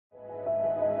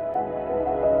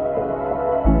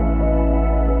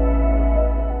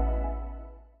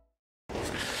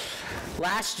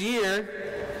Last year,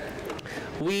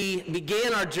 we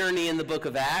began our journey in the book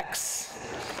of Acts,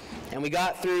 and we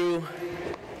got through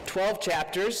 12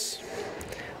 chapters.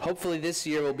 Hopefully this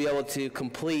year we'll be able to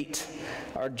complete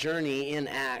our journey in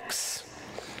Acts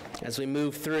as we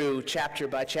move through chapter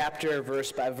by chapter,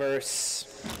 verse by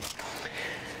verse.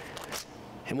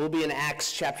 And we'll be in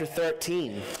Acts chapter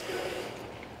 13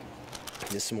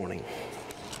 this morning.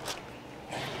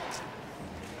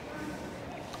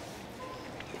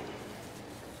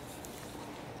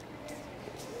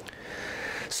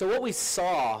 So what we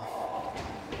saw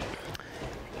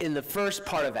in the first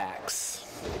part of Acts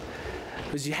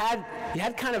was you had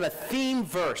kind of a theme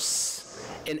verse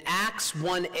in Acts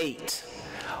 1:8,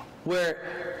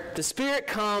 where the Spirit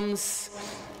comes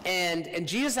and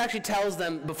Jesus actually tells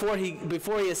them before he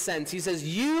ascends, he says,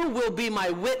 "You will be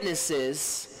my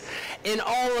witnesses in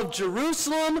all of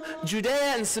Jerusalem,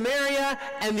 Judea and Samaria,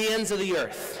 and the ends of the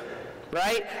earth."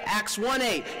 Right? Acts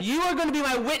 1:8. You are going to be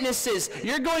my witnesses.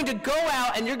 You're going to go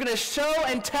out and you're going to show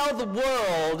and tell the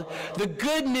world the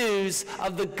good news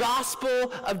of the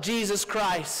gospel of Jesus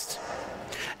Christ.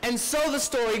 And so the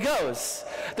story goes.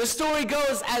 The story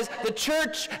goes as the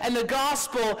church and the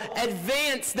gospel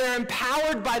advance. They're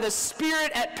empowered by the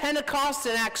Spirit at Pentecost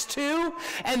in Acts 2,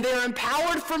 and they're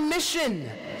empowered for mission.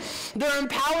 They're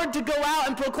empowered to go out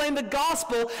and proclaim the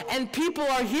gospel, and people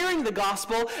are hearing the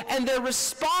gospel, and they're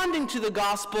responding to the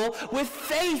gospel with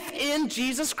faith in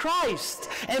Jesus Christ.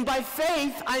 And by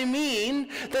faith, I mean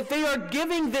that they are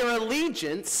giving their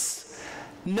allegiance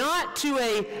not to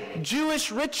a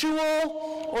Jewish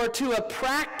ritual or to a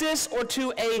practice or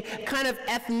to a kind of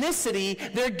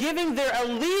ethnicity. They're giving their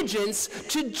allegiance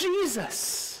to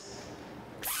Jesus.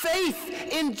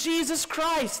 Faith in Jesus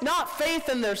Christ, not faith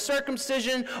in their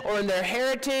circumcision or in their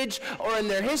heritage or in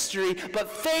their history, but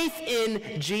faith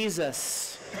in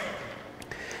Jesus.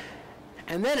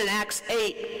 And then in Acts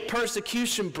 8,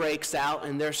 persecution breaks out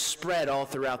and they're spread all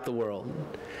throughout the world.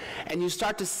 And you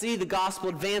start to see the gospel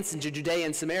advance into Judea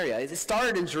and Samaria. It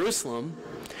started in Jerusalem,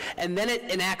 and then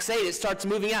in Acts 8, it starts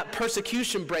moving out.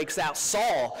 Persecution breaks out.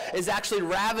 Saul is actually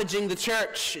ravaging the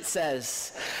church, it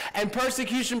says. And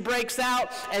persecution breaks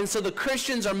out, and so the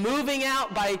Christians are moving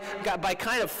out by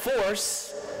kind of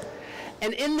force.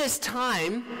 And in this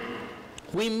time,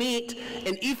 we meet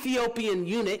an Ethiopian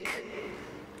eunuch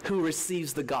who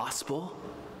receives the gospel.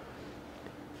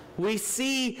 We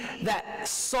see that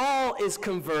Saul is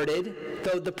converted,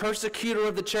 the persecutor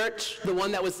of the church, the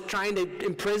one that was trying to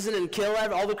imprison and kill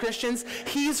all the Christians.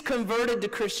 He's converted to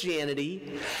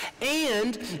Christianity.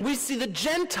 And we see the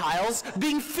Gentiles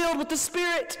being filled with the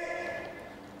Spirit.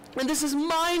 And this is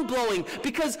mind-blowing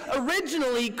because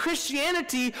originally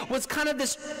Christianity was kind of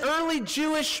this early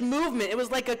Jewish movement. It was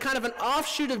like a kind of an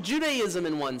offshoot of Judaism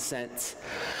in one sense.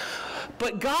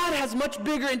 But God has much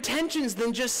bigger intentions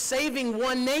than just saving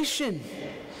one nation.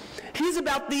 He's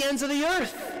about the ends of the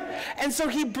earth. And so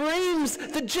he brings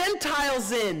the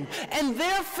Gentiles in, and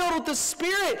they're filled with the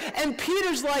Spirit. And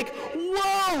Peter's like,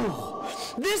 whoa,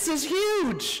 this is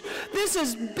huge. This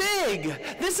is big.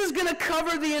 This is going to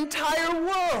cover the entire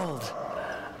world.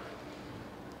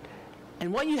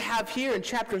 And what you have here in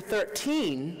chapter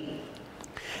 13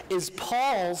 is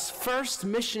Paul's first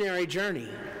missionary journey.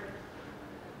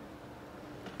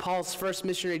 Paul's first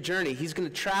missionary journey. He's going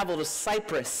to travel to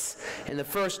Cyprus in the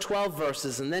first 12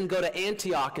 verses and then go to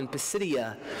Antioch and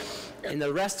Pisidia in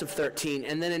the rest of 13.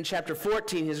 And then in chapter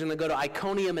 14, he's going to go to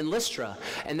Iconium and Lystra.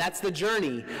 And that's the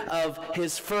journey of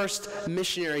his first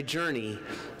missionary journey,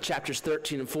 chapters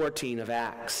 13 and 14 of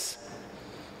Acts.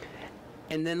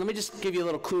 And then let me just give you a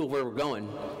little clue of where we're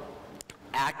going.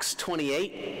 Acts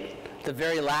 28, the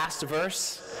very last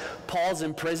verse. Paul's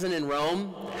in prison in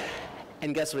Rome.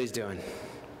 And guess what he's doing?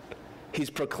 He's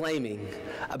proclaiming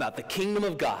about the kingdom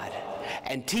of God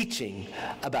and teaching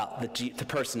about the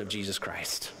person of Jesus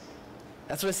Christ.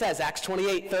 That's what it says, Acts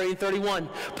 28, 30 and 31.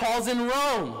 Paul's in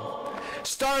Rome.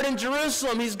 Started in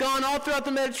Jerusalem. He's gone all throughout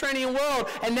the Mediterranean world,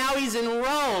 and now he's in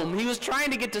Rome. He was trying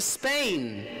to get to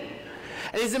Spain.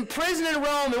 And he's in prison in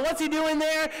Rome, and what's he doing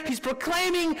there? He's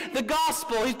proclaiming the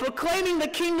gospel. He's proclaiming the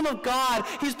kingdom of God.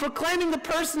 He's proclaiming the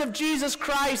person of Jesus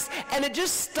Christ, and it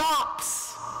just stops.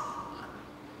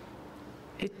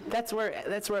 That's where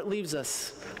it leaves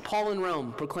us. Paul in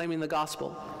Rome, proclaiming the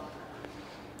gospel.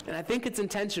 And I think it's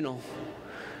intentional,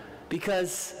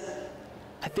 because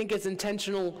I think it's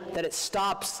intentional that it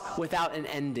stops without an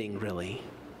ending, really.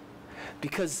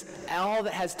 Because all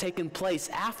that has taken place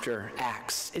after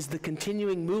Acts is the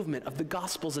continuing movement of the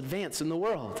gospel's advance in the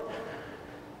world.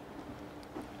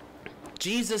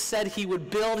 Jesus said he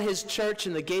would build his church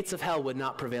and the gates of hell would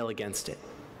not prevail against it.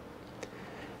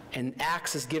 And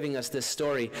Acts is giving us this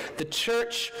story. The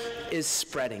church is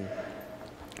spreading.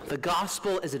 The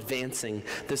gospel is advancing.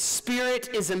 The Spirit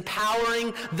is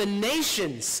empowering. The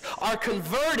nations are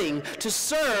converting to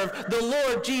serve the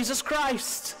Lord Jesus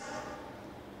Christ.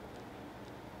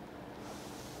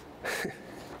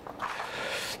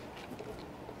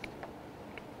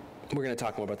 We're going to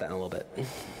talk more about that in a little bit.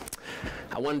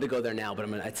 I wanted to go there now, but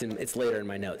it's later in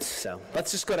my notes. So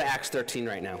let's just go to Acts 13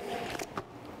 right now.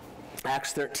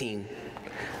 Acts 13,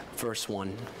 verse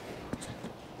 1.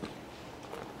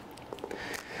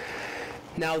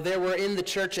 Now there were in the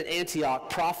church at Antioch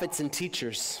prophets and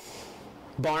teachers: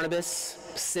 Barnabas,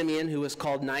 Simeon, who was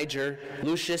called Niger,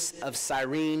 Lucius of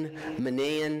Cyrene,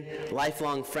 Manaen,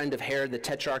 lifelong friend of Herod the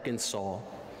Tetrarch, and Saul.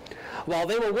 While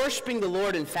they were worshiping the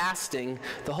Lord and fasting,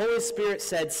 the Holy Spirit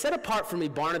said, "Set apart for me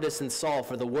Barnabas and Saul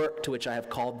for the work to which I have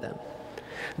called them."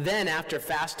 Then, after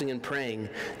fasting and praying,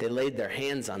 they laid their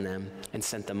hands on them and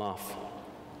sent them off.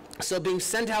 So being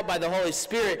sent out by the Holy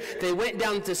Spirit, they went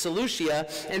down to Seleucia,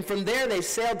 and from there they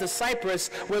sailed to Cyprus,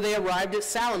 where they arrived at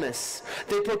Salamis.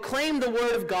 They proclaimed the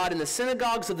word of God in the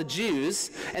synagogues of the Jews,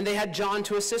 and they had John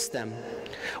to assist them.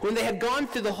 When they had gone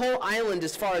through the whole island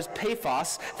as far as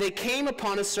Paphos, they came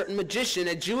upon a certain magician,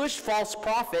 a Jewish false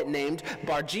prophet named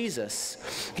Bar-Jesus.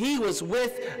 He was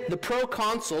with the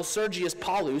proconsul Sergius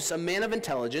Paulus, a man of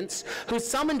intelligence, who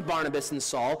summoned Barnabas and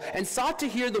Saul and sought to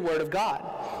hear the word of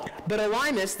God. But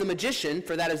Elymas, the magician,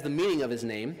 for that is the meaning of his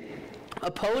name,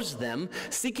 opposed them,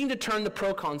 seeking to turn the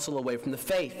proconsul away from the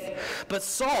faith. But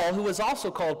Saul, who was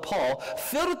also called Paul,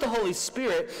 filled with the Holy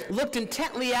Spirit, looked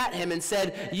intently at him and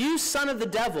said, "You son of the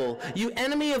devil, you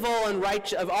enemy of all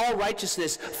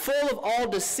righteousness, full of all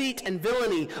deceit and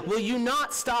villainy, will you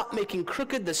not stop making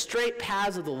crooked the straight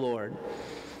paths of the Lord?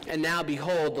 And now,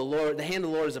 behold, the hand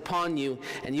of the Lord is upon you,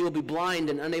 and you will be blind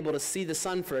and unable to see the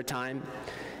sun for a time."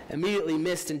 Immediately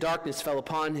mist and darkness fell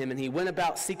upon him, and he went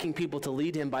about seeking people to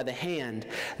lead him by the hand.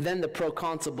 Then the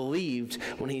proconsul believed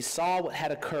when he saw what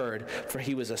had occurred, for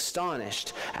he was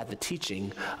astonished at the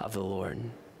teaching of the Lord.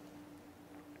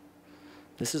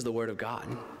 This is the word of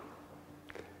God.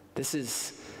 This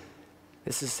is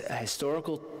a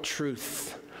historical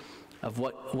truth of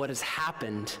what has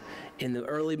happened in the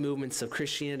early movements of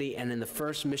Christianity and in the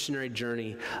first missionary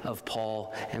journey of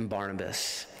Paul and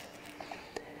Barnabas.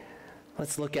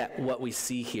 Let's look at what we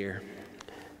see here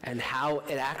and how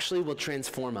it actually will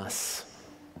transform us.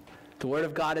 The Word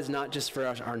of God is not just for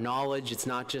our knowledge, it's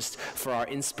not just for our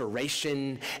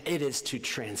inspiration, it is to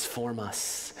transform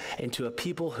us into a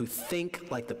people who think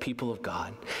like the people of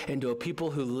God, into a people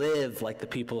who live like the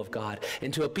people of God,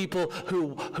 into a people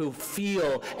who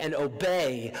feel and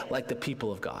obey like the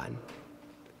people of God.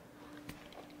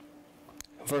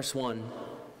 Verse 1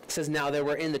 says, "Now there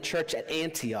were in the church at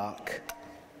Antioch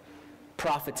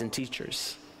prophets and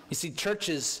teachers." You see, the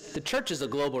church is a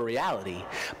global reality,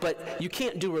 but you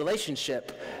can't do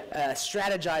relationship,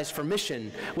 strategize for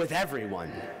mission with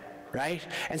everyone, right?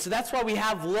 And so that's why we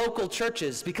have local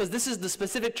churches, because this is the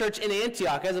specific church in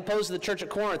Antioch as opposed to the church at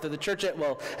Corinth or the church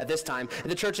at this time,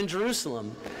 the church in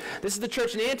Jerusalem. This is the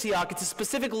church in Antioch. It's a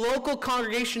specific local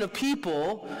congregation of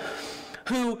people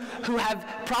who have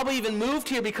probably even moved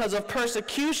here because of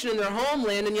persecution in their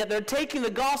homeland, and yet they're taking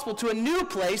the gospel to a new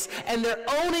place, and they're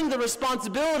owning the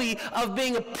responsibility of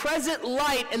being a present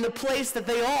light in the place that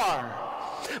they are.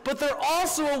 But they're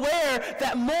also aware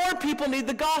that more people need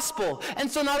the gospel.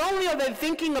 And so not only are they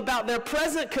thinking about their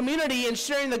present community and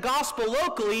sharing the gospel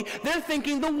locally, they're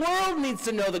thinking the world needs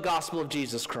to know the gospel of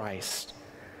Jesus Christ.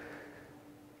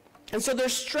 And so they're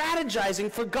strategizing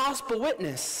for gospel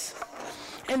witness.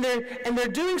 And they're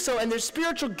doing so, and there's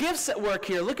spiritual gifts at work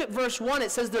here. Look at verse 1.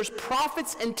 It says there's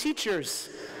prophets and teachers.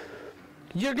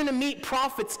 You're going to meet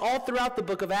prophets all throughout the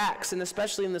book of Acts, and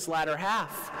especially in this latter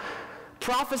half.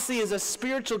 Prophecy is a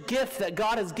spiritual gift that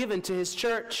God has given to his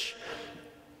church.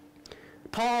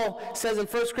 Paul says in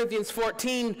 1 Corinthians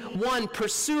 14:1,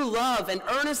 "Pursue love and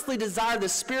earnestly desire the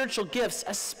spiritual gifts,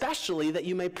 especially that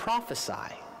you may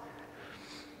prophesy."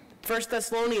 1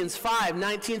 Thessalonians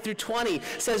 5:19-20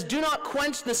 says, "Do not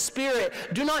quench the spirit,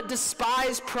 do not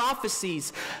despise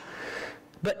prophecies,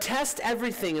 but test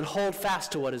everything and hold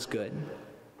fast to what is good."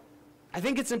 I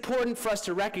think it's important for us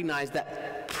to recognize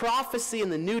that prophecy in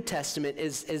the New Testament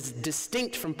is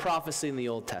distinct from prophecy in the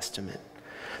Old Testament.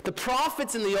 The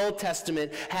prophets in the Old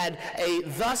Testament had a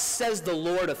 "thus says the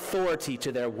Lord" authority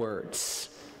to their words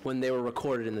when they were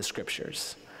recorded in the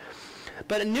scriptures.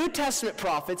 But in New Testament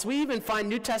prophets, we even find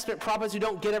New Testament prophets who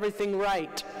don't get everything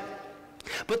right.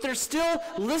 But they're still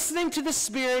listening to the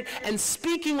Spirit and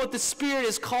speaking what the Spirit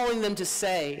is calling them to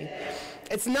say.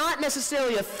 It's not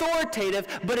necessarily authoritative,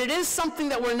 but it is something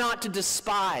that we're not to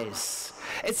despise.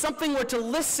 It's something we're to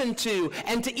listen to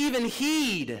and to even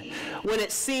heed when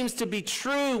it seems to be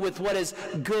true with what is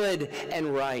good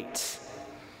and right.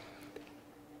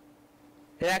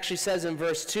 It actually says in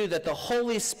verse 2 that the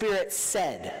Holy Spirit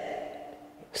said,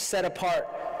 "Set apart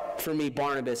for me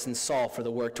Barnabas and Saul for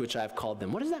the work to which I have called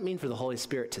them." What does that mean for the Holy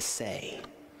Spirit to say?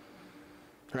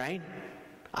 Right?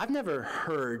 I've never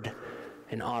heard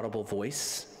an audible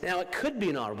voice. Now, it could be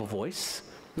an audible voice.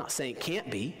 I'm not saying it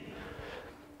can't be.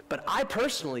 But I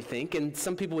personally think, and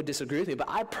some people would disagree with me, but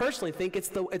I personally think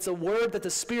it's a word that the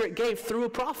Spirit gave through a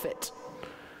prophet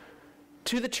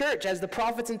to the church as the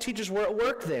prophets and teachers were at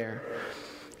work there.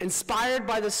 Inspired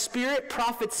by the Spirit,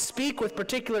 prophets speak with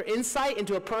particular insight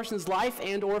into a person's life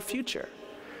and or future.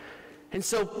 And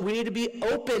so we need to be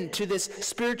open to this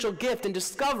spiritual gift and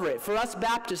discover it. For us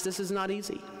Baptists, this is not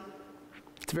easy.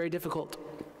 It's very difficult.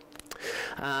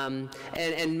 And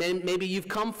maybe you've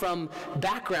come from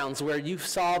backgrounds where you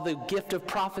saw the gift of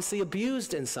prophecy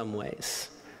abused in some ways.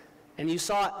 And you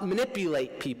saw it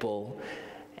manipulate people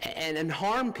and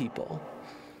harm people.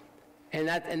 And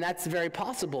that's very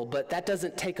possible, but that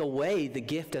doesn't take away the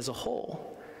gift as a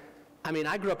whole. I mean,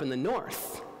 I grew up in the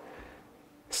North.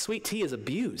 Sweet tea is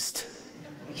abused.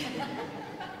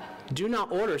 Do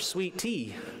not order sweet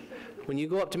tea when you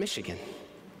go up to Michigan.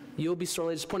 You'll be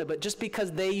sorely disappointed. But just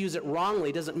because they use it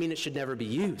wrongly doesn't mean it should never be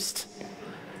used.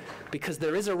 Because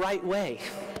there is a right way.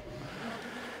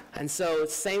 And so,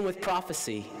 same with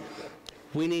prophecy.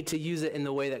 We need to use it in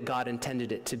the way that God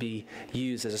intended it to be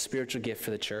used as a spiritual gift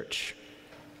for the church.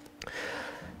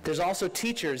 There's also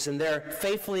teachers, and they're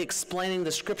faithfully explaining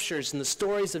the scriptures and the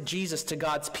stories of Jesus to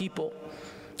God's people.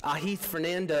 Ahith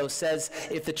Fernando says,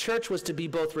 if the church was to be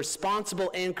both responsible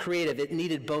and creative, it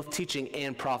needed both teaching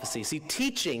and prophecy. See,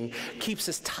 teaching keeps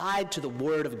us tied to the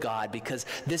Word of God because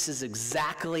this is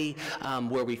exactly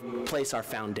where we place our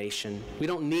foundation. We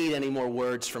don't need any more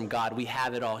words from God. We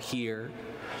have it all here.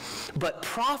 But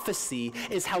prophecy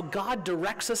is how God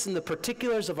directs us in the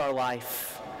particulars of our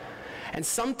life. And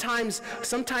sometimes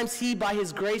he, by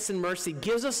his grace and mercy,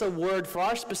 gives us a word for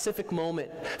our specific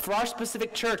moment, for our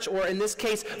specific church, or in this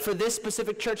case, for this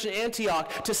specific church in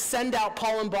Antioch, to send out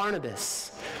Paul and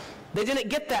Barnabas. They didn't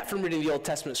get that from reading the Old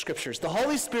Testament scriptures. The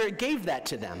Holy Spirit gave that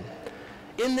to them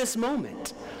in this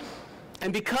moment.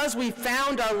 And because we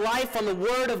found our life on the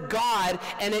Word of God,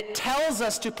 and it tells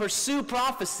us to pursue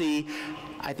prophecy,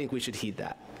 I think we should heed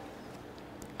that.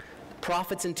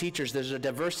 Prophets and teachers, there's a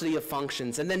diversity of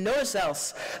functions. And then notice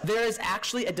else, there is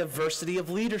actually a diversity of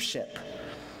leadership.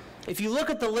 If you look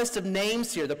at the list of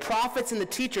names here, the prophets and the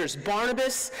teachers,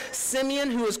 Barnabas, Simeon,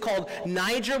 who is called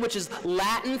Niger, which is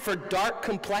Latin for dark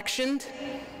complexioned,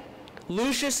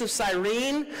 Lucius of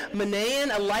Cyrene,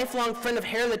 Manaen, a lifelong friend of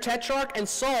Herod the Tetrarch, and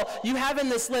Saul. You have in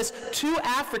this list 2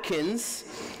 Africans,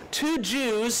 2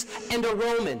 Jews, and a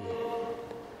Roman.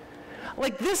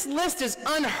 Like, this list is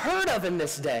unheard of in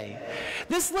this day.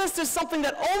 This list is something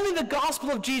that only the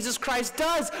gospel of Jesus Christ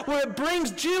does, where it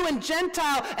brings Jew and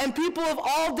Gentile and people of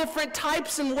all different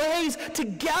types and ways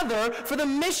together for the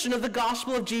mission of the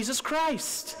gospel of Jesus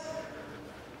Christ.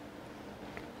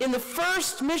 In the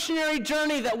first missionary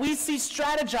journey that we see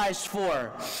strategized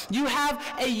for, you have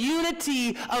a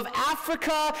unity of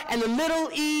Africa and the Middle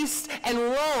East and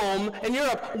Rome and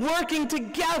Europe working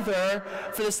together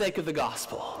for the sake of the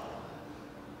gospel.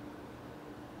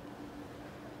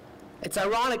 It's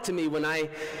ironic to me when I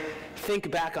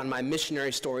think back on my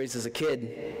missionary stories as a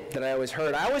kid that I always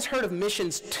heard. I always heard of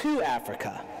missions to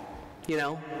Africa,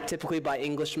 typically by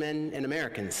Englishmen and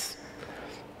Americans.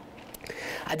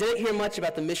 I didn't hear much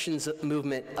about the missions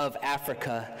movement of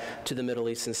Africa to the Middle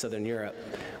East and Southern Europe,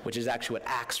 which is actually what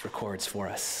Acts records for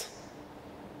us.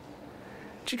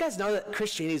 Did you guys know that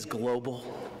Christianity is global?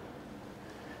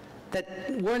 That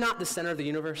we're not the center of the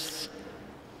universe?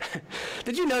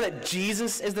 Did you know that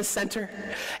Jesus is the center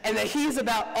and that he's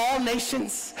about all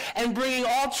nations and bringing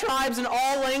all tribes and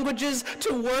all languages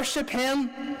to worship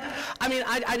him? I mean,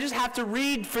 I just have to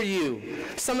read for you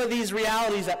some of these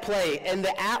realities at play. In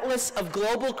the Atlas of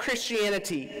Global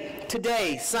Christianity,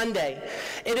 today, Sunday,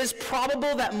 it is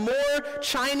probable that more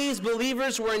Chinese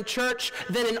believers were in church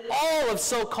than in all of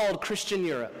so-called Christian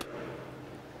Europe.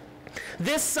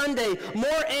 This Sunday,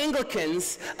 more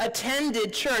Anglicans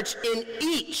attended church in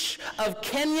each of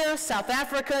Kenya, South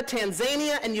Africa,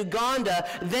 Tanzania, and Uganda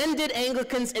than did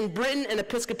Anglicans in Britain and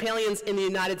Episcopalians in the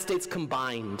United States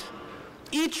combined.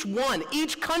 Each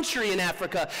country in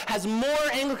Africa has more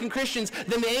Anglican Christians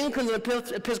than the Anglicans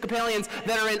and Episcopalians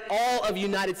that are in all of the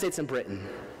United States and Britain.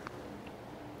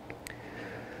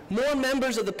 More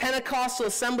members of the Pentecostal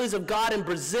Assemblies of God in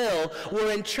Brazil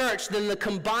were in church than the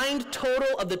combined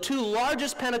total of the two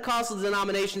largest Pentecostal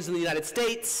denominations in the United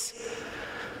States.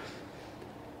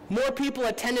 More people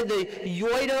attended the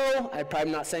Yoido, I'm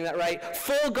probably not saying that right,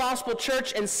 Full Gospel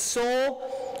Church in Seoul,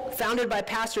 founded by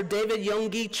Pastor David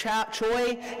Yonggi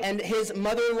Choi and his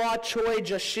mother-in-law Choi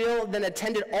Jashil, than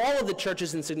attended all of the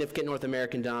churches in significant North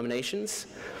American denominations.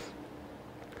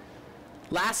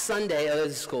 Last Sunday,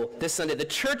 this Sunday, the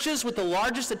churches with the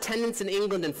largest attendance in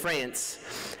England and France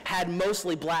had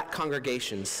mostly black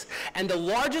congregations. And the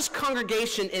largest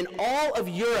congregation in all of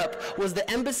Europe was the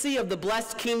Embassy of the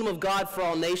Blessed Kingdom of God for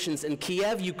All Nations in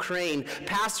Kiev, Ukraine,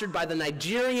 pastored by the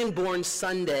Nigerian-born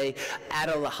Sunday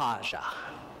Adelaja.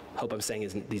 Hope I'm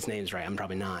saying these names right. I'm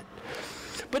probably not.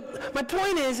 But my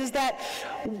point is that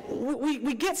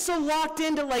we get so locked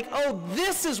into like, oh,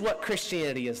 this is what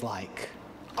Christianity is like.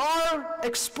 Our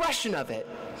expression of it.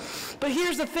 But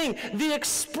here's the thing, the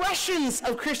expressions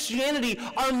of Christianity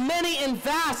are many and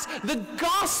vast. The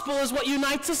gospel is what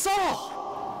unites us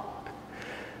all.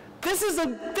 This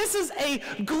is a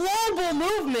global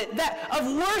movement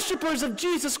of worshipers of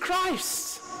Jesus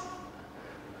Christ.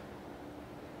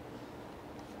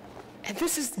 And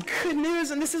this is good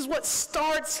news, and this is what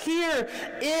starts here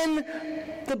in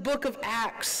the book of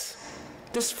Acts.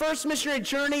 This first missionary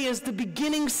journey is the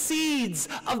beginning seeds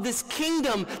of this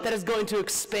kingdom that is going to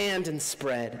expand and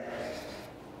spread.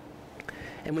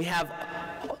 And we have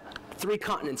 3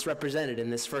 continents represented in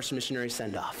this first missionary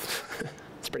send-off.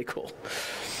 It's pretty cool.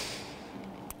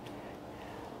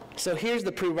 So here's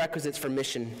the prerequisites for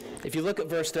mission. If you look at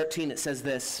verse 13, it says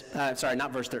this.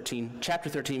 Not verse 13. Chapter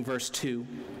 13, verse 2.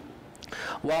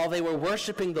 While they were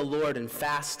worshiping the Lord and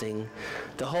fasting,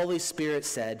 the Holy Spirit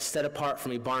said, "Set apart for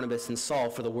me Barnabas and Saul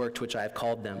for the work to which I have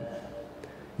called them."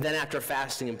 Then after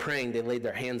fasting and praying, they laid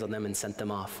their hands on them and sent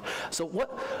them off. So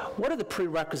what are the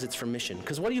prerequisites for mission?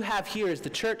 Because what you have here is the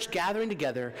church gathering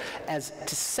together as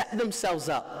to set themselves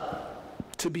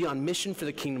up to be on mission for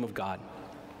the kingdom of God.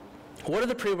 What are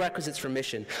the prerequisites for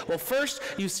mission? Well, first,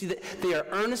 you see that they are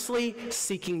earnestly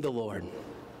seeking the Lord.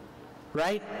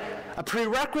 Right? A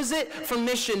prerequisite for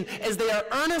mission is they are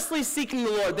earnestly seeking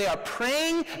the Lord. They are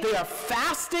praying, they are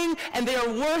fasting, and they are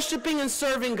worshiping and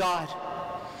serving God.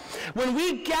 When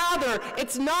we gather,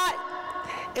 it's not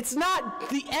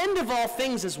the end of all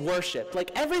things is worship.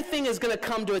 Like everything is going to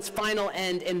come to its final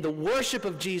end in the worship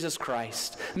of Jesus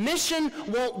Christ. Mission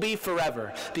won't be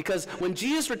forever because when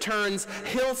Jesus returns,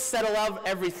 he'll settle out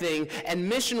everything and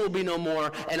mission will be no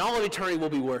more and all of eternity will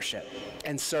be worship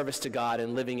and service to God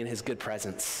and living in his good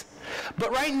presence.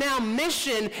 But right now,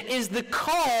 mission is the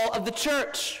call of the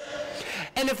church.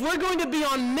 And if we're going to be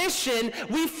on mission,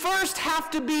 we first have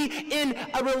to be in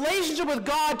a relationship with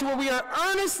God to where we are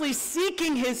earnestly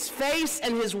seeking his face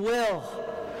and his will.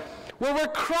 Where we're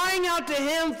crying out to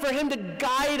him for him to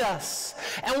guide us.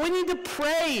 And we need to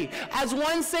pray as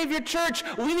one Savior Church.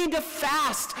 We need to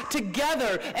fast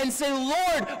together and say,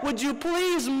 Lord, would you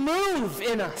please move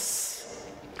in us?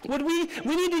 We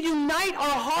need to unite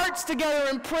our hearts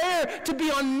together in prayer to be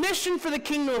on mission for the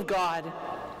kingdom of God.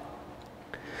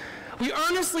 We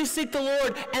earnestly seek the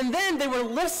Lord, and then they were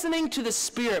listening to the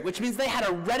Spirit, which means they had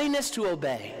a readiness to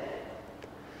obey.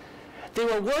 They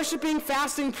were worshiping,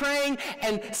 fasting, praying,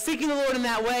 and seeking the Lord in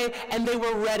that way, and they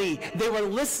were ready. They were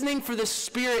listening for the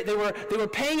Spirit. They were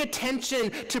paying attention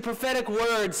to prophetic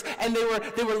words, and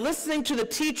they were listening to the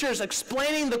teachers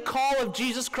explaining the call of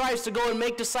Jesus Christ to go and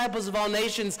make disciples of all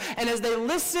nations. And as they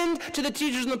listened to the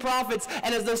teachers and the prophets,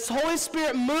 and as the Holy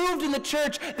Spirit moved in the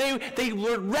church, they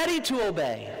were ready to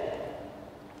obey.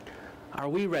 Are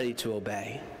we ready to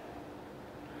obey?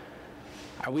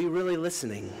 Are we really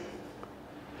listening?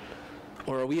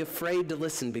 Or are we afraid to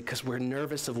listen because we're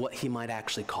nervous of what he might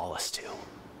actually call us to?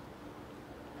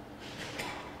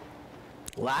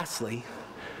 Lastly,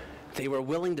 they were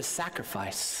willing to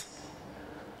sacrifice.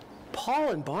 Paul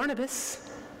and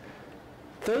Barnabas,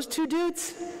 those two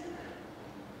dudes,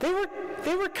 they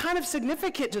were kind of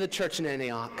significant to the church in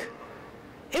Antioch.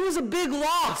 It was a big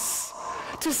loss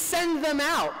to send them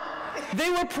out. They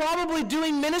were probably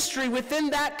doing ministry within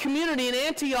that community in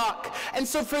Antioch. And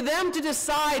so for them to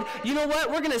decide, you know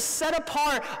what, we're going to set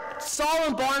apart Saul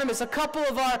and Barnabas, a couple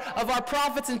of our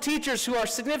prophets and teachers who are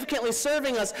significantly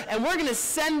serving us, and we're going to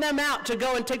send them out to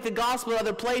go and take the gospel to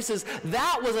other places.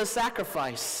 That was a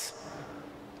sacrifice.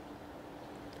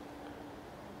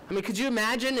 I mean, could you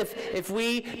imagine if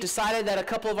we decided that a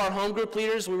couple of our home group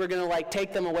leaders, we were going to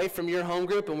take them away from your home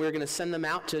group and we were going to send them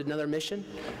out to another mission?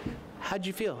 How'd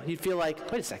you feel? You'd feel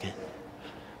like, wait a second,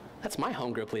 that's my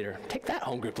home group leader. Take that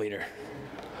home group leader,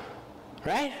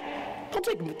 right? don't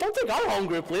take our home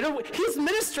group leader. He's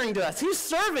ministering to us. He's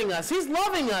serving us. He's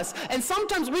loving us. And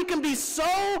sometimes we can be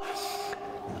so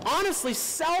honestly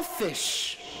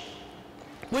selfish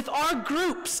with our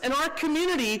groups and our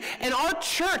community and our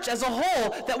church as a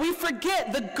whole that we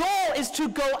forget the goal is to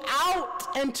go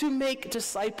out and to make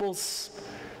disciples.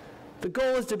 The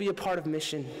goal is to be a part of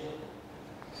mission.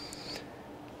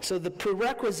 So the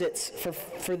prerequisites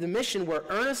for the mission were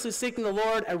earnestly seeking the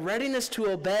Lord, a readiness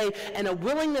to obey, and a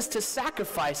willingness to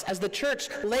sacrifice as the church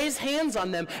lays hands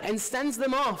on them and sends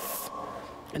them off,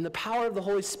 and the power of the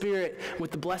Holy Spirit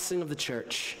with the blessing of the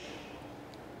church.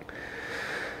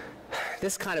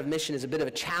 This kind of mission is a bit of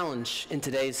a challenge in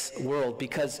today's world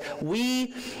because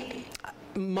we,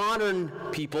 modern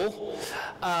people,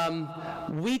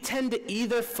 we tend to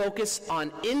either focus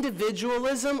on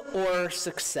individualism or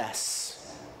success.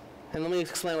 And let me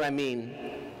explain what I mean.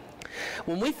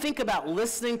 When we think about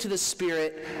listening to the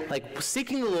Spirit, like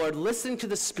seeking the Lord, listening to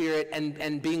the Spirit,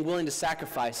 and being willing to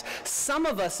sacrifice, some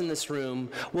of us in this room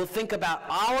will think about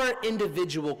our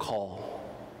individual call.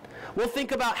 We'll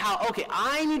think about how, okay,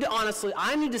 I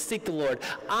need to seek the Lord.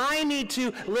 I need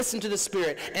to listen to the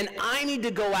Spirit, and I need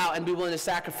to go out and be willing to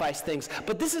sacrifice things.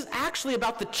 But this is actually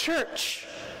about the church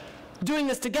doing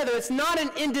this together. It's not an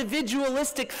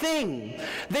individualistic thing.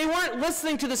 They weren't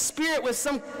listening to the Spirit with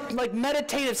some like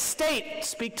meditative state.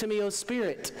 Speak to me, O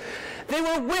Spirit. They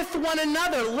were with one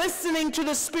another, listening to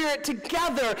the Spirit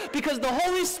together because the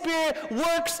Holy Spirit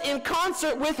works in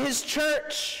concert with His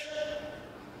church.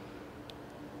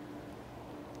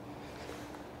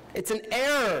 It's an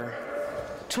error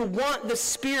to want the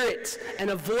Spirit and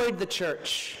avoid the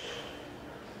church.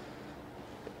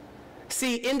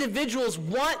 See, individuals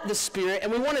want the Spirit,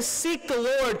 and we want to seek the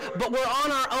Lord, but we're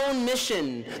on our own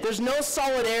mission. There's no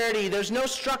solidarity, there's no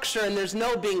structure, and there's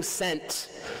no being sent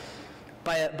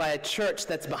by a church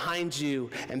that's behind you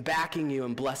and backing you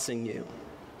and blessing you.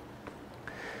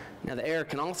 Now, the error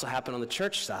can also happen on the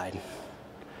church side,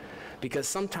 because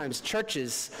sometimes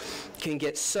churches can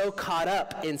get so caught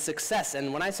up in success.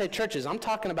 And when I say churches, I'm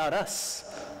talking about us.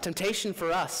 Temptation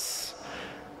for us.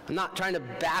 I'm not trying to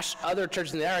bash other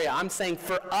churches in the area. I'm saying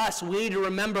for us, we need to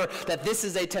remember that this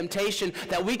is a temptation,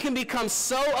 that we can become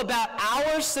so about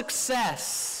our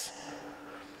success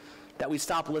that we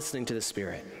stop listening to the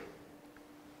Spirit.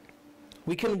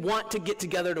 We can want to get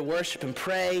together to worship and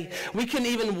pray. We can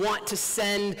even want to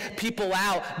send people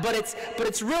out, but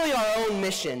it's really our own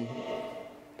mission.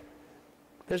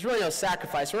 There's really no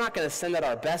sacrifice. We're not going to send out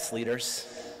our best leaders.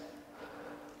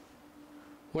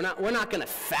 We're not going to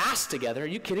fast together. Are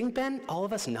you kidding, Ben? All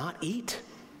of us not eat?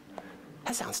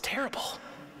 That sounds terrible.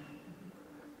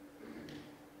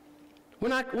 We're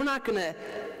not going to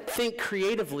think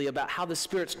creatively about how the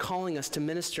Spirit's calling us to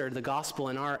minister the gospel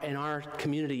in our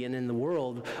community and in the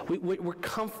world. We're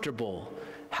comfortable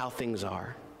how things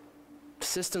are. The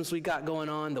systems we got going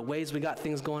on, the ways we got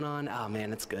things going on, oh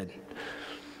man, it's good.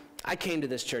 I came to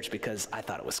this church because I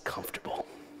thought it was comfortable.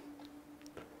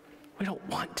 We don't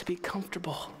want to be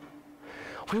comfortable.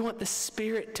 We want the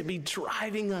Spirit to be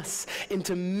driving us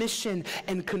into mission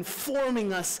and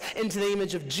conforming us into the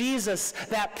image of Jesus.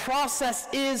 That process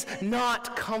is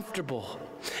not comfortable.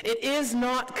 It is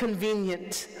not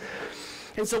convenient.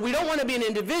 And so we don't want to be an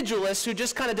individualist who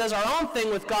just kind of does our own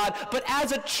thing with God, but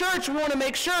as a church, we want to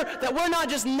make sure that we're not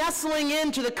just nestling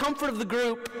into the comfort of the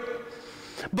group,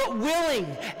 but willing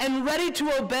and ready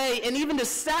to obey and even to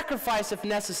sacrifice if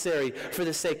necessary for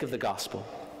the sake of the gospel.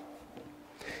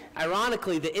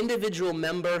 Ironically, the individual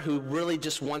member who really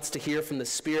just wants to hear from the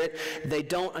Spirit, they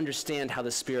don't understand how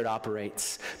the Spirit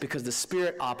operates, because the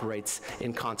Spirit operates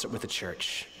in concert with the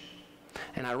church.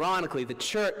 And ironically, the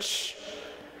church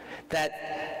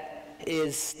that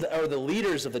is, or the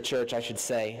leaders of the church, I should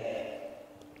say,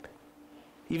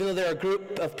 even though they're a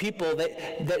group of people,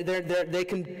 they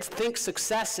can think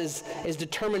success is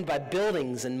determined by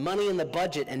buildings and money in the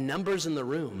budget and numbers in the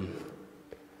room.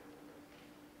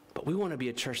 But we want to be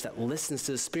a church that listens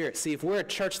to the Spirit. See, if we're a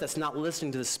church that's not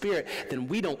listening to the Spirit, then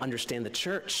we don't understand the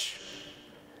church.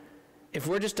 If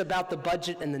we're just about the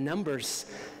budget and the numbers,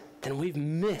 then we've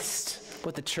missed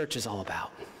what the church is all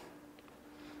about.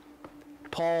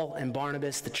 Paul and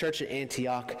Barnabas, the church at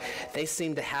Antioch, they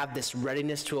seemed to have this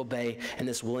readiness to obey and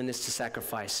this willingness to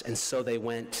sacrifice, and so they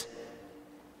went.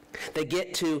 They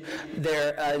get to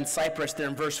their, in Cyprus, they're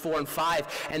in verse 4 and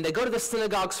 5, and they go to the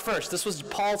synagogues first. This was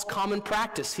Paul's common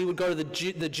practice. He would go to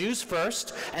the Jews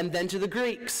first, and then to the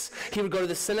Greeks. He would go to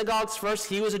the synagogues first.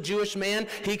 He was a Jewish man.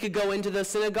 He could go into the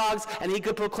synagogues, and he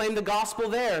could proclaim the gospel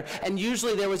there. And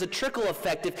usually there was a trickle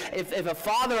effect. If a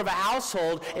father of a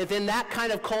household, if in that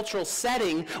kind of cultural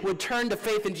setting, would turn to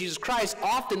faith in Jesus Christ,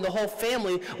 often the whole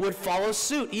family would follow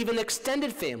suit, even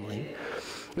extended family.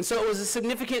 And so it was a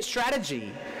significant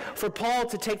strategy for Paul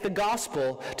to take the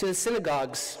gospel to the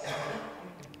synagogues.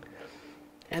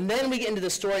 And then we get into the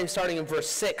story starting in verse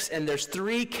 6, and there's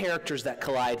three characters that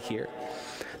collide here.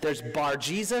 There's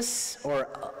Bar-Jesus, or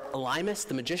Elymas,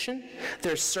 the magician.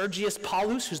 There's Sergius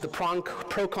Paulus, who's the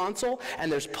proconsul,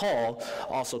 and there's Paul,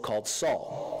 also called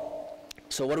Saul.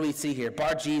 So what do we see here?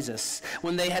 Bar-Jesus.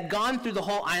 When they had gone through the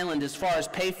whole island as far as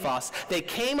Paphos, they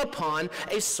came upon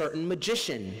a certain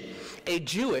magician, a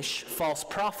Jewish false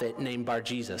prophet named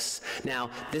Bar-Jesus. Now,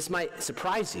 this might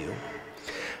surprise you,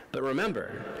 but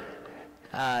remember,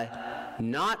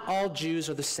 not all Jews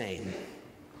are the same.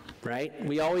 Right?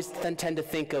 We always tend to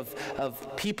think of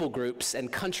people groups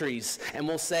and countries, and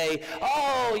we'll say,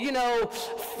 oh, you know,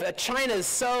 China's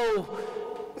so...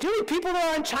 Do you know how many people there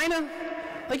are in China?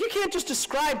 Like, you can't just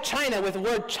describe China with the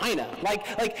word China.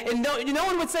 And no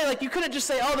one would say, like, you couldn't just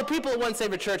say, oh, the people at One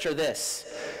Savior Church are this.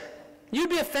 You'd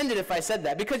be offended if I said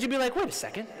that, because you'd be like, wait a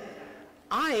second.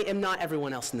 I am not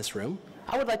everyone else in this room.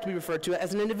 I would like to be referred to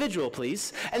as an individual,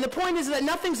 please. And the point is that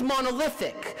nothing's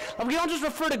monolithic. We don't just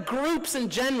refer to groups in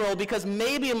general because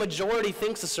maybe a majority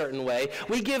thinks a certain way.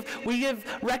 We give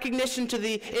recognition to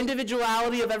the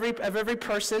individuality of every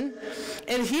person.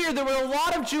 And here there were a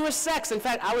lot of Jewish sects. In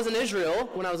fact, I was in Israel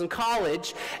when I was in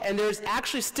college, and there's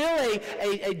actually still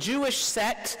a Jewish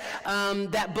sect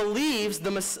that believes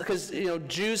because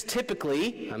Jews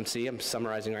typically, I'm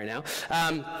summarizing right now.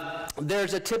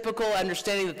 There's a typical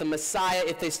understanding that the Messiah,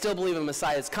 if they still believe a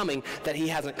Messiah is coming, that he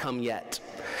hasn't come yet.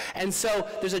 And so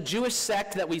there's a Jewish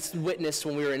sect that we witnessed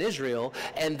when we were in Israel,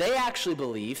 and they actually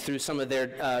believe, through some of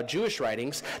their Jewish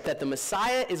writings, that the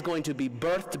Messiah is going to be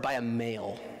birthed by a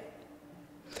male.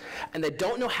 And they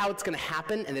don't know how it's going to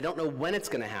happen, and they don't know when it's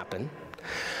going to happen.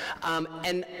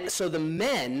 And so the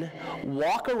men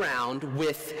walk around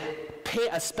with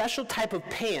a special type of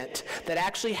pant that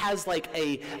actually has like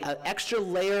an extra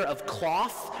layer of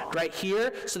cloth right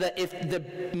here, so that if the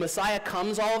Messiah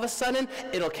comes all of a sudden,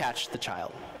 it'll catch the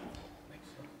child.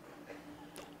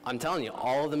 I'm telling you,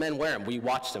 all of the men wear them. We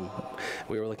watched them.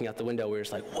 We were looking out the window. We were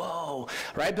just like, whoa,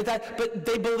 right? But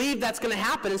they believe that's going to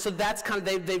happen, and so that's kind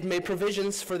of they've made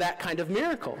provisions for that kind of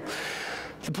miracle.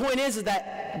 The point is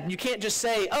that you can't just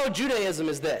say, oh, Judaism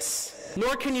is this.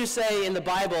 Nor can you say in the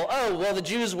Bible, oh, well, the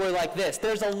Jews were like this.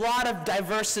 There's a lot of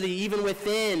diversity even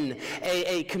within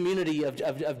a community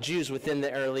of Jews within the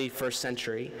early first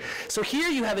century. So here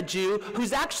you have a Jew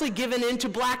who's actually given into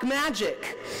black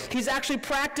magic. He's actually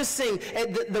practicing.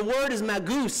 The word is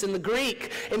magus in the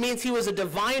Greek. It means he was a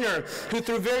diviner who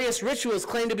through various rituals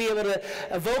claimed to be able to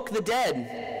evoke the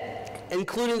dead,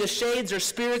 including the shades or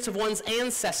spirits of one's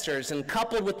ancestors. And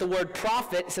coupled with the word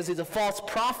prophet, it says he's a false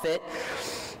prophet.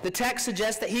 The text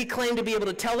suggests that he claimed to be able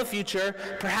to tell the future,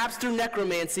 perhaps through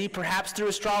necromancy, perhaps through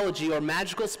astrology, or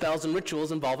magical spells and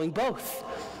rituals involving both.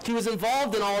 He was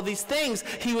involved in all of these things.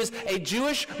 He was a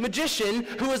Jewish magician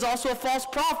who was also a false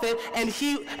prophet, and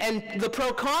the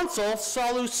proconsul,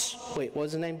 Sergius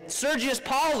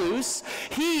Paulus,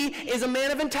 he is a man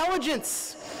of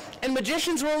intelligence. And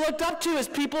magicians were looked up to as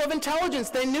people of intelligence.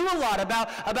 They knew a lot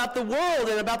about the world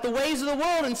and about the ways of the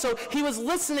world. And so he was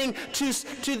listening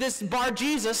to this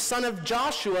Bar-Jesus, son of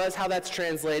Joshua, is how that's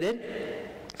translated.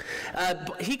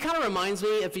 He kind of reminds me,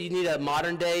 if you need a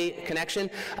modern day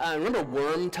connection, remember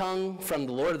Wormtongue from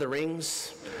The Lord of the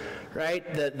Rings? Right?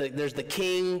 There's the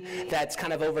king that's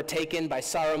kind of overtaken by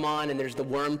Saruman, and there's the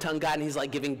Wormtongue guy, and he's like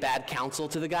giving bad counsel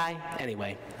to the guy.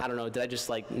 Anyway, I don't know, did I just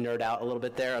like nerd out a little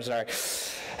bit there? I'm sorry.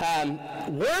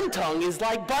 Wormtongue is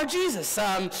like Bar-Jesus.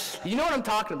 You know what I'm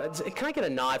talking about. Can I get a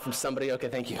nod from somebody? Okay,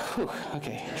 thank you. Whew,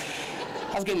 okay.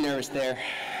 I was getting nervous there.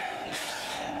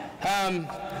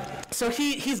 So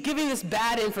he's giving this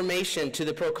bad information to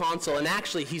the proconsul, and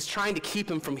actually he's trying to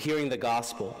keep him from hearing the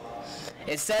gospel.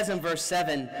 It says in verse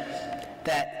 7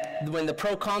 that when the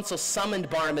proconsul summoned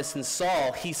Barnabas and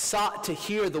Saul, he sought to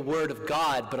hear the word of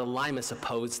God, but Elymas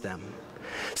opposed them.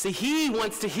 See, he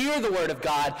wants to hear the word of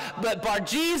God, but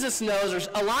Bar-Jesus knows, or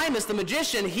Elymas, the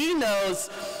magician, he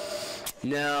knows,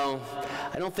 no,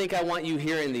 I don't think I want you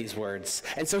hearing these words.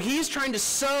 And so he's trying to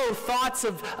sow thoughts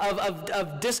of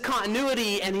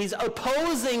discontinuity, and he's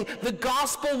opposing the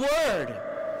gospel word.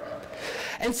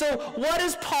 And so what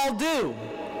does Paul do?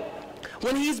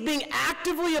 when he's being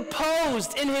actively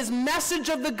opposed in his message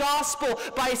of the gospel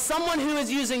by someone who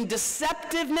is using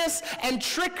deceptiveness and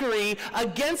trickery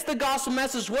against the gospel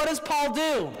message, what does Paul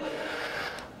do?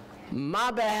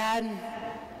 My bad.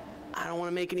 I don't want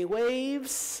to make any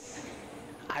waves.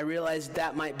 I realize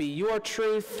that might be your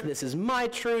truth. This is my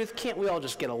truth. Can't we all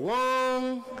just get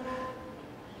along?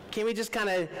 Can't we just kind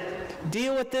of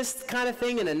deal with this kind of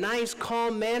thing in a nice,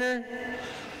 calm manner?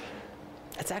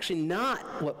 That's actually not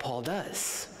what Paul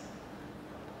does.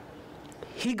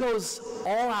 He goes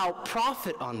all-out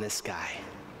prophet on this guy.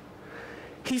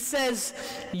 He says,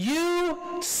 you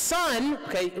son,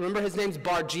 okay, remember his name's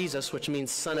Bar-Jesus, which means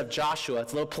son of Joshua.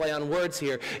 It's a little play on words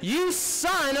here. You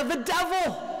son of the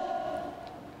devil.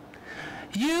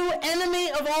 You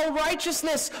enemy of all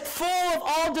righteousness, full of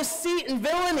all deceit and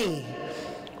villainy.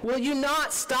 Will you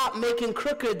not stop making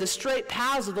crooked the straight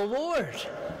paths of the Lord?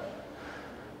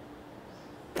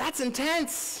 That's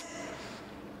intense.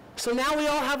 So now we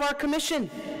all have our commission.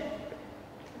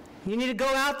 You need to go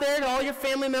out there to all your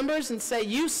family members and say,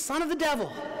 you son of the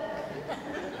devil.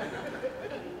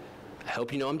 I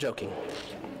hope you know I'm joking.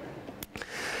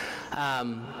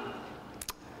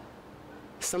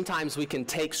 Sometimes we can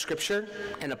take Scripture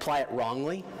and apply it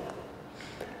wrongly.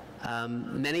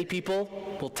 Many people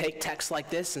will take texts like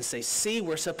this and say, see,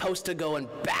 we're supposed to go and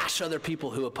bash other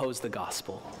people who oppose the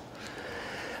gospel.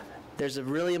 There's a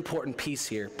really important piece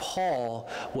here. Paul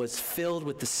was filled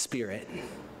with the Spirit.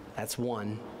 That's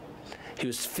one. He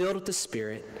was filled with the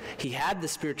Spirit. He had the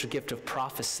spiritual gift of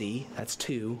prophecy. That's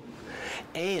two.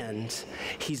 And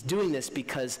he's doing this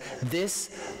because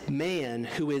this man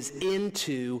who is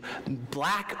into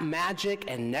black magic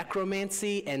and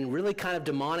necromancy and really kind of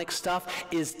demonic stuff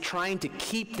is trying to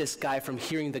keep this guy from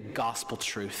hearing the gospel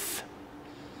truth.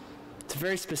 It's a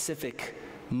very specific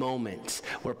moment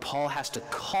where Paul has to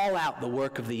call out the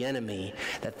work of the enemy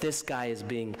that this guy is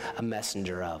being a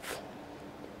messenger of.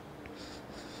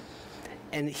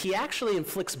 And he actually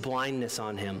inflicts blindness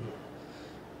on him.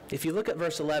 If you look at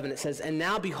verse 11, it says, and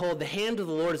now behold, the hand of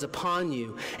the Lord is upon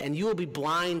you, and you will be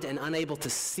blind and unable to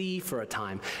see for a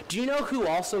time. Do you know who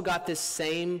also got this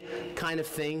same kind of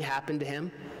thing happen to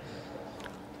him?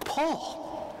 Paul.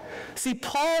 See,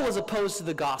 Paul was opposed to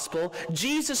the gospel.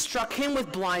 Jesus struck him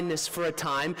with blindness for a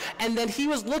time, and then he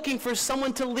was looking for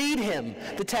someone to lead him,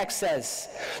 the text says.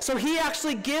 So he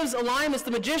actually gives Elymas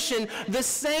the magician the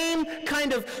same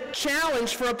kind of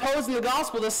challenge for opposing the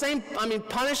gospel, the same,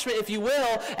 punishment, if you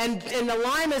will, and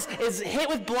Elymas is hit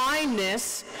with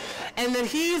blindness, and then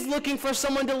he's looking for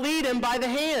someone to lead him by the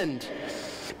hand.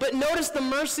 But notice the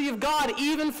mercy of God,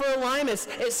 even for Elymas.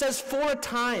 It says, for a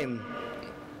time.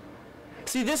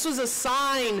 See, this was a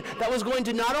sign that was going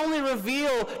to not only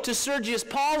reveal to Sergius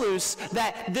Paulus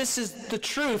that this is the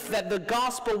truth, that the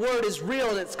gospel word is real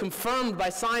and it's confirmed by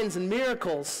signs and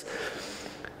miracles,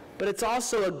 but it's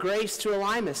also a grace to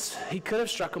Elymas. He could have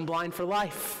struck him blind for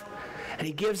life. And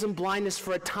he gives him blindness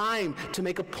for a time to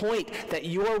make a point that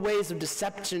your ways of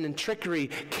deception and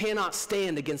trickery cannot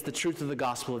stand against the truth of the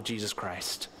gospel of Jesus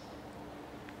Christ.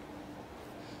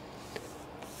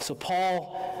 So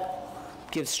Paul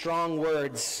gives strong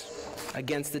words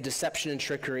against the deception and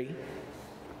trickery.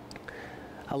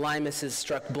 Elymas is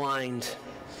struck blind.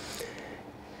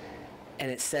 And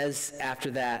it says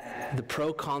after that, the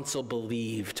proconsul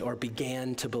believed or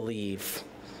began to believe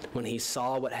when he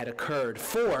saw what had occurred,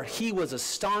 for he was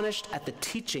astonished at the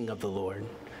teaching of the Lord.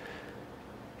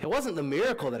 It wasn't the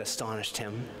miracle that astonished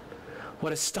him.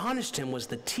 What astonished him was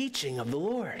the teaching of the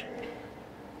Lord.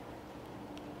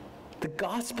 The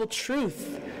gospel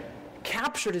truth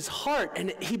captured his heart,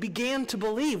 and he began to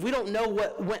believe. We don't know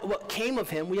what came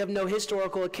of him. We have no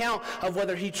historical account of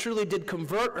whether he truly did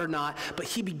convert or not, but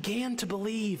he began to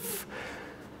believe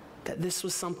that this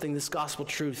was something, this gospel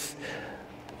truth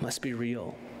must be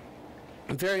real.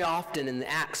 Very often in the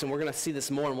Acts, and we're going to see this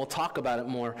more and we'll talk about it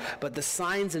more, but the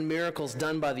signs and miracles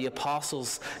done by the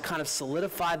apostles kind of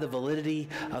solidify the validity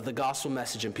of the gospel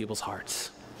message in people's hearts.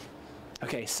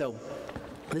 Okay, so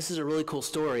this is a really cool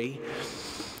story.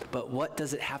 But what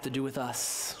does it have to do with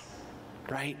us,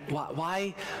 right?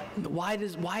 Why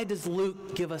does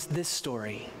Luke give us this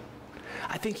story?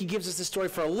 I think he gives us this story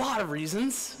for a lot of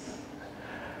reasons.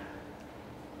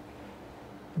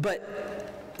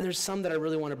 But there's some that I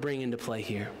really want to bring into play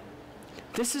here.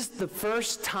 This is the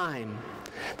first time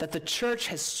that the church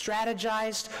has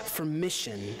strategized for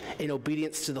mission in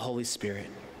obedience to the Holy Spirit,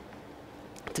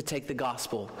 to take the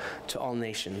gospel to all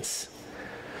nations.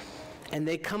 And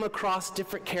they come across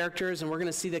different characters, and we're going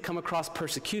to see they come across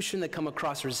persecution, they come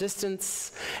across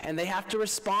resistance, and they have to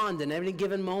respond in every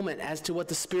given moment as to what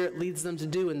the Spirit leads them to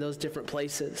do in those different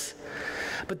places.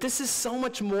 But this is so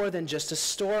much more than just a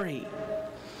story.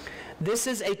 This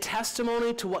is a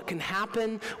testimony to what can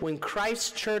happen when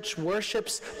Christ's church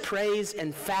worships, prays,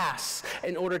 and fasts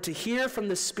in order to hear from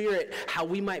the Spirit how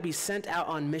we might be sent out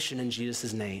on mission in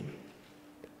Jesus' name.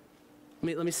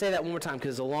 Let me say that one more time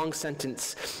because it's a long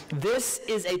sentence. This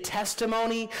is a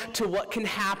testimony to what can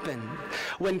happen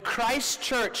when Christ's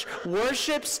church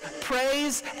worships,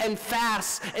 prays, and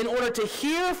fasts in order to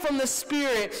hear from the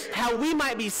Spirit how we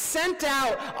might be sent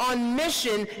out on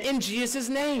mission in Jesus'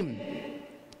 name.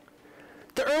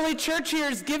 The early church here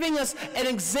is giving us an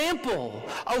example,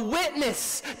 a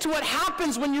witness to what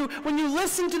happens when you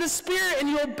listen to the Spirit and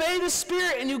you obey the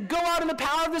Spirit and you go out in the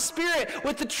power of the Spirit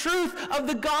with the truth of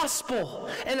the gospel.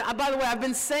 And by the way, I've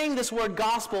been saying this word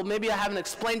gospel. Maybe I haven't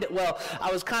explained it well.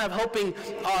 I was kind of hoping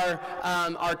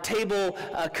our table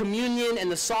communion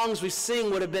and the songs we sing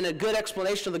would have been a good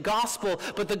explanation of the gospel.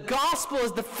 But the gospel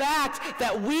is the fact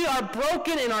that we are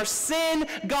broken in our sin.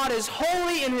 God is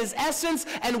holy in his essence,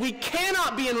 and we cannot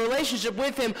be in relationship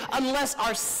with him unless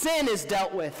our sin is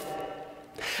dealt with.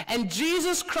 And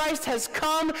Jesus Christ has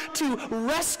come to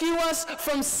rescue us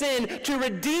from sin, to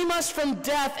redeem us from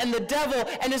death and the devil,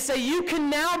 and to say, you can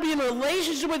now be in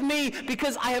relationship with me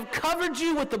because I have covered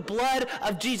you with the blood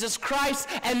of Jesus Christ,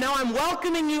 and now I'm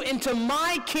welcoming you into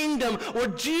my kingdom where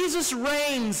Jesus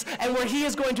reigns and where he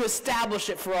is going to establish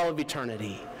it for all of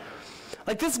eternity.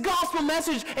 Like, this gospel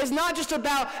message is not just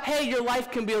about, hey, your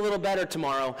life can be a little better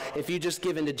tomorrow if you just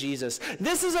give in to Jesus.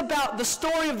 This is about the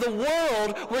story of the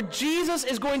world where Jesus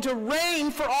is going to reign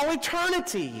for all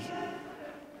eternity.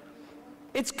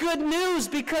 It's good news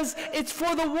because it's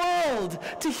for the world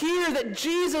to hear that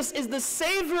Jesus is the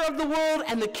Savior of the world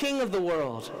and the King of the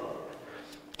world.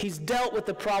 He's dealt with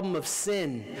the problem of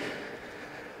sin.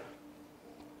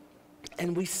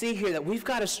 And we see here that we've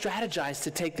got to strategize to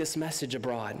take this message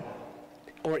abroad,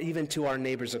 or even to our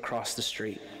neighbors across the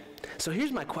street. So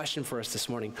here's my question for us this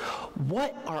morning.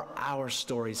 What are our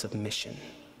stories of mission?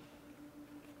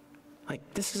 Like,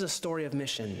 this is a story of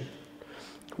mission.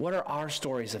 What are our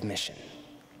stories of mission?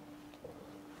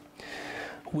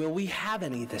 Will we have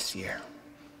any this year?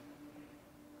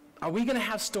 Are we going to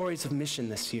have stories of mission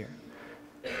this year?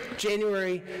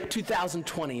 January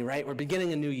 2020, right? We're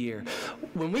beginning a new year.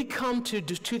 When we come to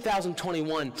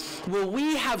 2021, will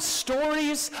we have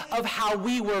stories of how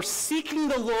we were seeking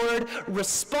the Lord,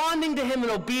 responding to him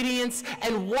in obedience,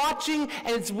 and watching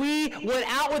as we went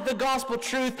out with the gospel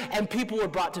truth and people were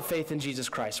brought to faith in Jesus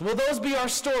Christ? Will those be our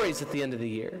stories at the end of the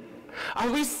year? Are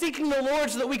we seeking the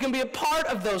Lord so that we can be a part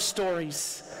of those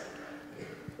stories?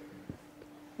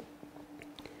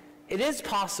 It is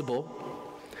possible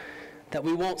that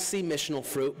we won't see missional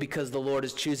fruit because the Lord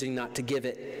is choosing not to give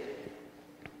it.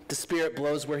 The Spirit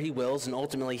blows where he wills, and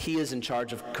ultimately he is in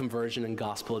charge of conversion and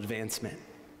gospel advancement.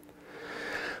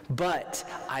 But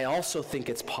I also think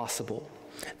it's possible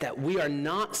that we are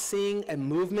not seeing a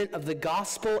movement of the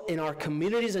gospel in our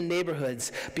communities and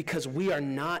neighborhoods because we are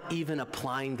not even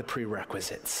applying the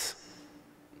prerequisites.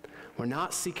 We're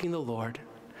not seeking the Lord.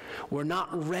 We're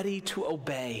not ready to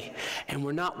obey, and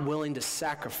we're not willing to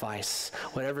sacrifice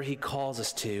whatever he calls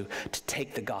us to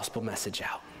take the gospel message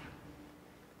out.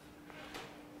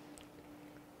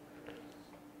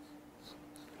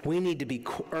 We need to be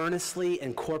earnestly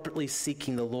and corporately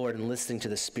seeking the Lord and listening to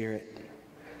the Spirit.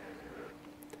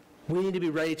 We need to be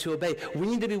ready to obey. We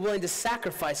need to be willing to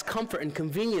sacrifice comfort and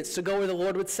convenience to go where the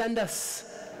Lord would send us.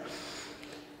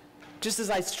 Just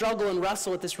as I struggle and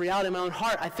wrestle with this reality in my own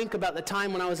heart, I think about the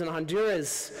time when I was in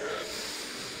Honduras,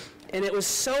 and it was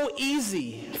so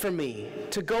easy for me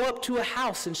to go up to a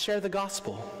house and share the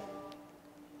gospel.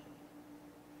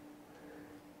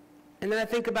 And then I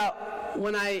think about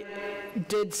when I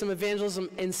did some evangelism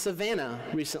in Savannah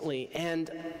recently, and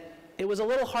it was a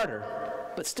little harder,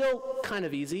 but still kind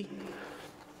of easy.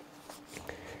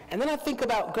 And then I think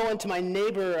about going to my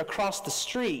neighbor across the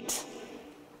street.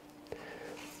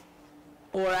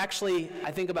 Or actually,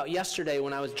 I think about yesterday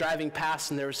when I was driving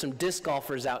past and there were some disc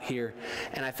golfers out here,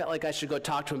 and I felt like I should go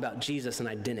talk to them about Jesus, and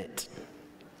I didn't.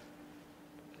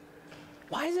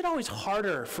 Why is it always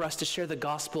harder for us to share the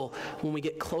gospel when we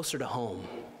get closer to home?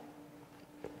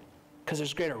 Because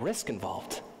there's greater risk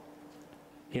involved.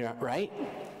 Right?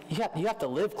 You have to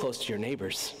live close to your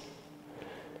neighbors.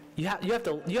 You have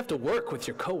to work with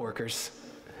your coworkers.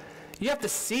 You have to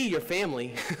see your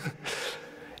family.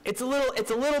 It's a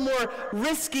little more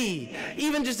risky,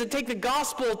 even just to take the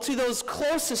gospel to those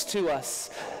closest to us.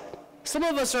 Some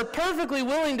of us are perfectly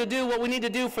willing to do what we need to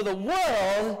do for the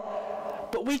world,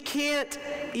 but we can't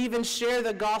even share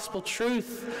the gospel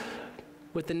truth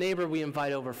with the neighbor we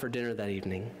invite over for dinner that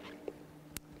evening.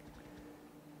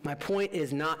 My point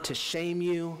is not to shame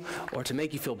you or to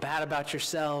make you feel bad about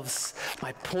yourselves.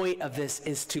 My point of this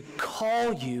is to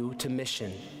call you to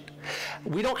mission.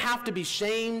 We don't have to be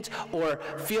shamed or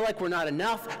feel like we're not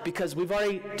enough because we've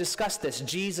already discussed this.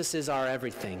 Jesus is our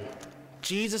everything.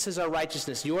 Jesus is our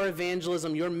righteousness. Your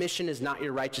evangelism, your mission is not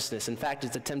your righteousness. In fact,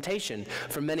 it's a temptation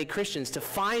for many Christians to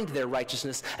find their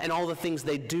righteousness and all the things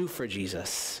they do for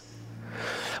Jesus.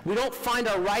 We don't find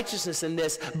our righteousness in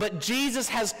this, but Jesus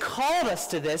has called us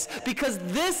to this because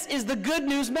this is the good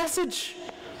news message.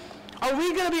 Are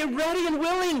we going to be ready and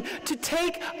willing to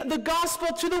take the gospel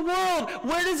to the world?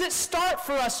 Where does it start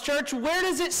for us, church? Where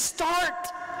does it start?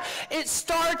 It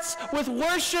starts with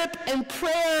worship and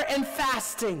prayer and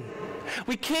fasting.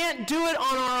 We can't do it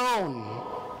on our own.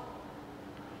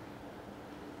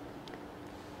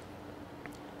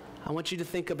 I want you to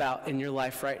think about in your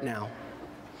life right now,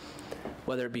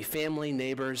 whether it be family,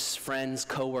 neighbors, friends,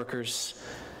 coworkers,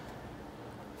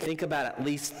 think about at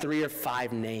least 3 or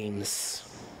 5 names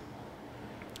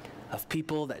of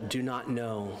people that do not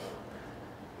know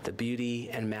the beauty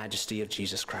and majesty of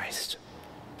Jesus Christ.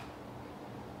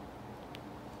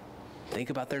 Think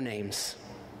about their names.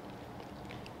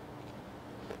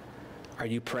 Are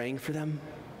you praying for them?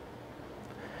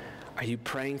 Are you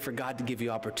praying for God to give you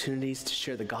opportunities to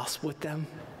share the gospel with them?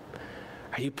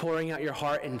 Are you pouring out your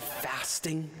heart and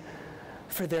fasting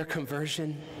for their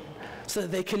conversion so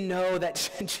that they can know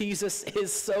that Jesus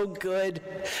is so good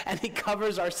and he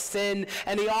covers our sin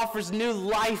and he offers new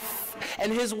life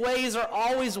and his ways are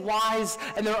always wise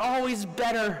and they're always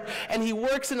better and he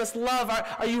works in us love?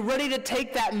 Are you ready to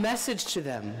take that message to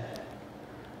them?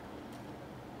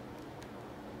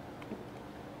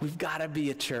 We've got to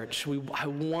be a church. I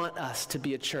want us to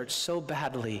be a church so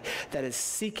badly that is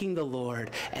seeking the Lord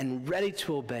and ready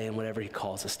to obey in whatever he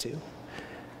calls us to.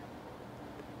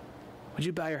 Would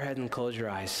you bow your head and close your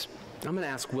eyes? I'm going to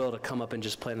ask Will to come up and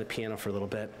just play on the piano for a little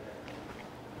bit.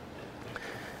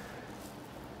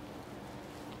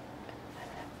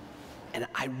 And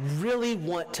I really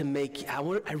want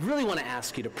to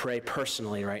ask you to pray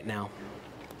personally right now.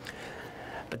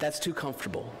 But that's too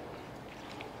comfortable.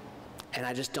 And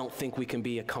I just don't think we can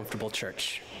be a comfortable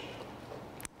church.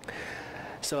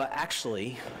 So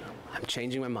actually, I'm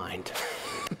changing my mind.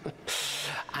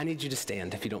 I need you to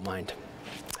stand, if you don't mind.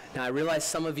 Now, I realize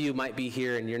some of you might be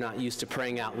here and you're not used to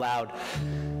praying out loud,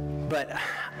 but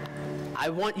I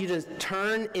want you to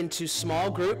turn into small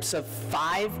groups of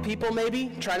 5 people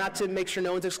maybe. Try not to make sure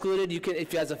no one's excluded. You can,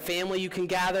 if you as a family, you can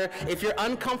gather. If you're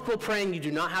uncomfortable praying, you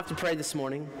do not have to pray this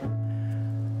morning.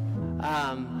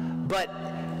 But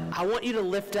I want you to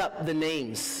lift up the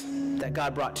names that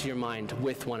God brought to your mind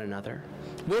with one another,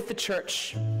 with the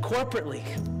church, corporately.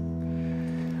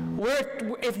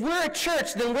 If we're a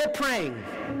church, then we're praying.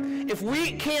 If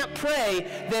we can't pray,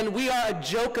 then we are a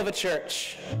joke of a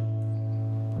church.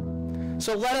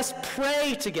 So let us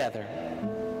pray together.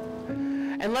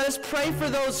 And let us pray for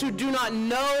those who do not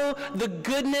know the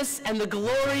goodness and the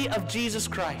glory of Jesus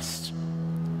Christ.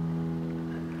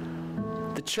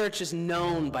 The church is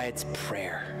known by its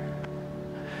prayer.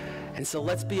 And so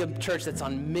let's be a church that's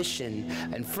on mission.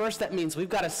 And first, that means we've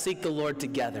got to seek the Lord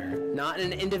together, not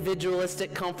in an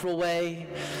individualistic, comfortable way,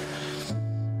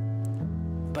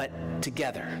 but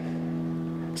together.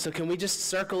 So can we just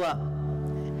circle up?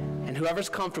 And whoever's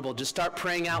comfortable, just start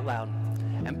praying out loud.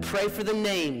 And pray for the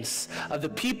names of the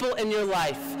people in your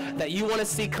life that you want to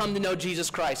see come to know Jesus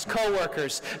Christ.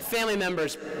 Co-workers, family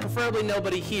members, preferably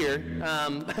nobody here.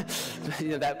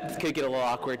 That could get a little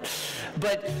awkward.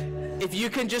 But if you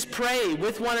can just pray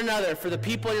with one another for the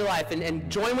people in your life and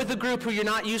join with the group who you're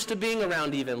not used to being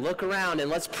around even. Look around and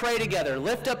let's pray together.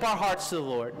 Lift up our hearts to the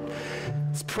Lord.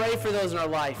 Let's pray for those in our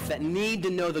life that need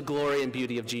to know the glory and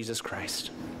beauty of Jesus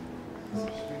Christ.